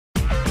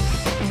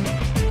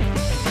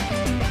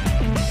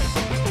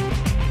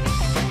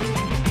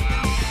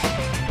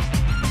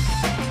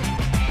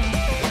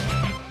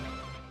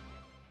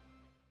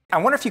I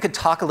wonder if you could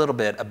talk a little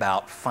bit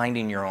about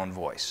finding your own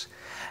voice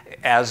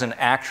as an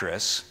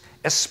actress,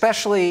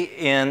 especially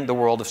in the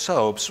world of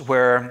soaps,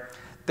 where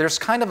there's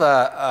kind of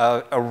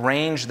a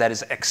range that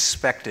is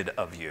expected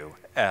of you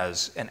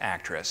as an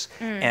actress.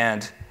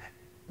 And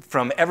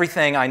from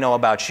everything I know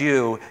about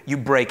you, you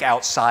break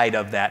outside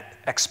of that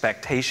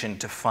expectation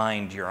to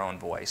find your own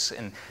voice.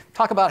 And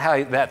talk about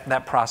how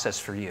that process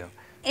for you.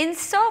 In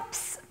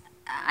soaps,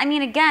 I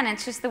mean, again,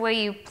 it's just the way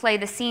you play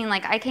the scene.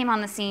 Like, I came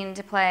on the scene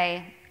to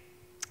play,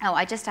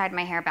 I just dyed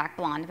my hair back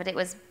blonde, but it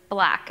was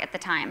black at the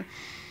time.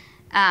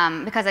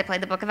 Because I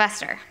played the Book of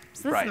Esther.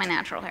 So this is my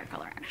natural hair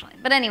color, actually.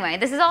 But anyway,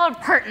 this is all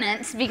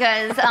pertinent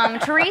because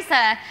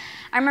Teresa,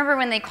 I remember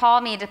when they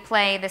called me to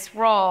play this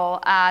role,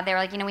 they were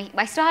like, you know,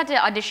 I still had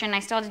to audition, I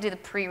still had to do the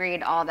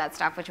pre-read, all that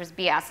stuff, which was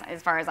BS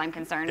as far as I'm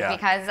concerned,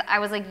 because I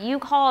was like, you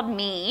called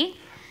me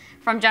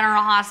from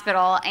General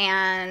Hospital,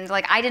 and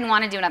like I didn't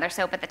want to do another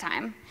soap at the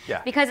time.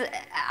 Because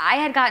I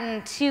had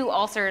gotten 2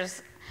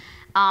 ulcers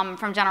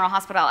from General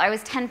Hospital. I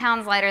was 10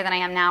 pounds lighter than I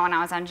am now when I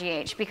was on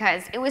GH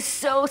because it was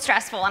so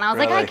stressful, and I was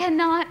like, I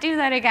cannot do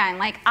that again.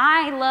 Like,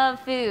 I love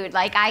food,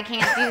 like I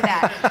can't do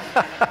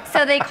that.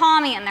 So they call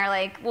me and they're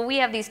like, well, we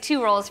have these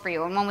 2 roles for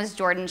you, and one was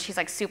Jordan, she's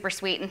like super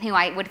sweet and who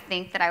I would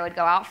think that I would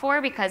go out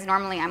for because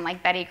normally I'm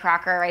like Betty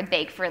Crocker, I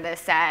bake for this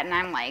set, and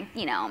I'm like,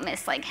 you know,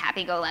 Miss like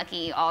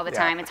happy-go-lucky all the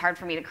time. It's hard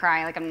for me to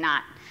cry, like I'm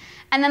not.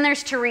 And then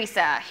there's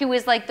Teresa, who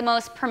is like the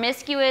most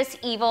promiscuous,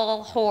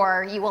 evil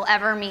whore you will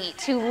ever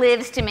meet, who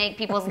lives to make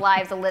people's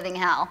lives a living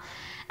hell.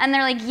 And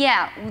they're like,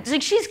 yeah,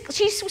 like she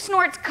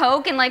snorts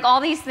coke and like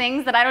all these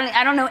things that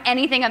I don't know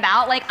anything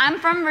about. Like, I'm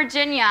from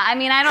Virginia. I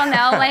mean, I don't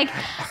know. Like,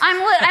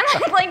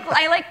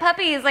 I like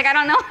puppies. Like, I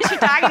don't know what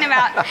you're talking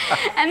about.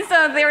 And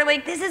so they were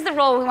like, this is the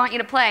role we want you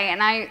to play.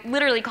 And I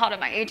literally called up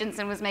my agents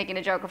and was making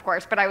a joke, of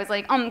course. But I was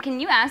like, can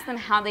you ask them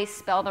how they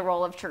spell the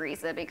role of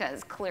Teresa?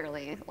 Because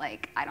clearly,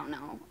 like, I don't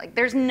know. Like,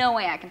 there's no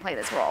way I can play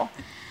this role.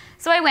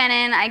 So I went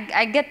in.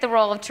 I get the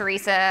role of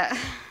Teresa.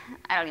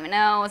 I don't even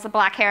know. It's the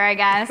black hair, I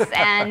guess.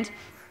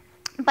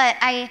 But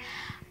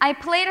I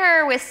played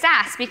her with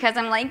sass because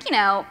I'm like, you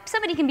know,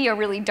 somebody can be a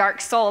really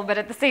dark soul, but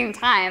at the same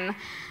time,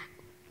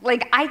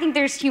 like, I think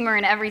there's humor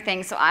in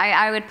everything, so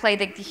I would play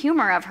the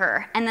humor of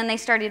her. And then they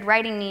started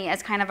writing me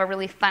as kind of a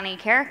really funny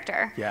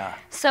character.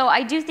 So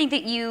I do think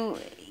that you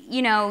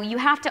know, you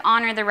have to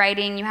honor the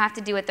writing, you have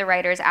to do what the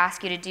writers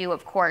ask you to do,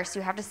 of course.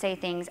 You have to say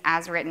things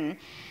as written.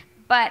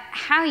 But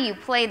how you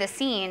play the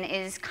scene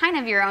is kind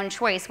of your own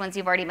choice once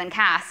you've already been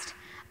cast.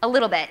 A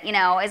little bit, you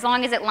know, as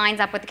long as it lines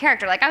up with the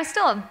character. Like, I was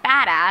still a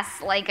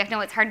badass. Like, I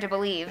know it's hard to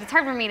believe. It's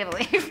hard for me to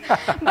believe.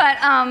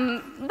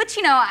 But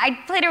you know, I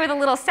played her with a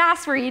little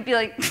sass where you'd be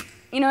like,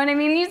 you know what I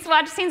mean? You just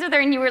watch scenes with her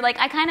and you were like,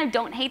 I kind of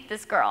don't hate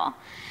this girl.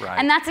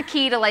 And that's a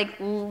key to like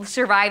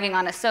surviving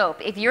on a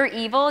soap. If you're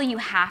evil, you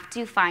have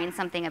to find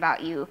something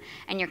about you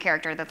and your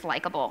character that's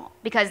likable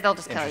because they'll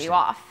just kill you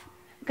off.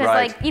 Because,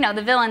 like, you know,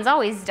 the villains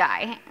always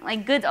die.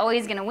 Like, good's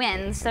always going to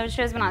win. So the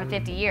show's been on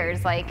 50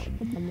 years. Like,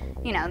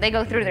 you know, they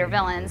go through their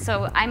villains.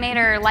 So I made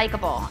her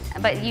likable.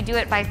 But you do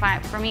it by,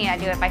 for me, I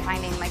do it by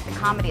finding, like, the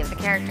comedy of the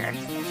character.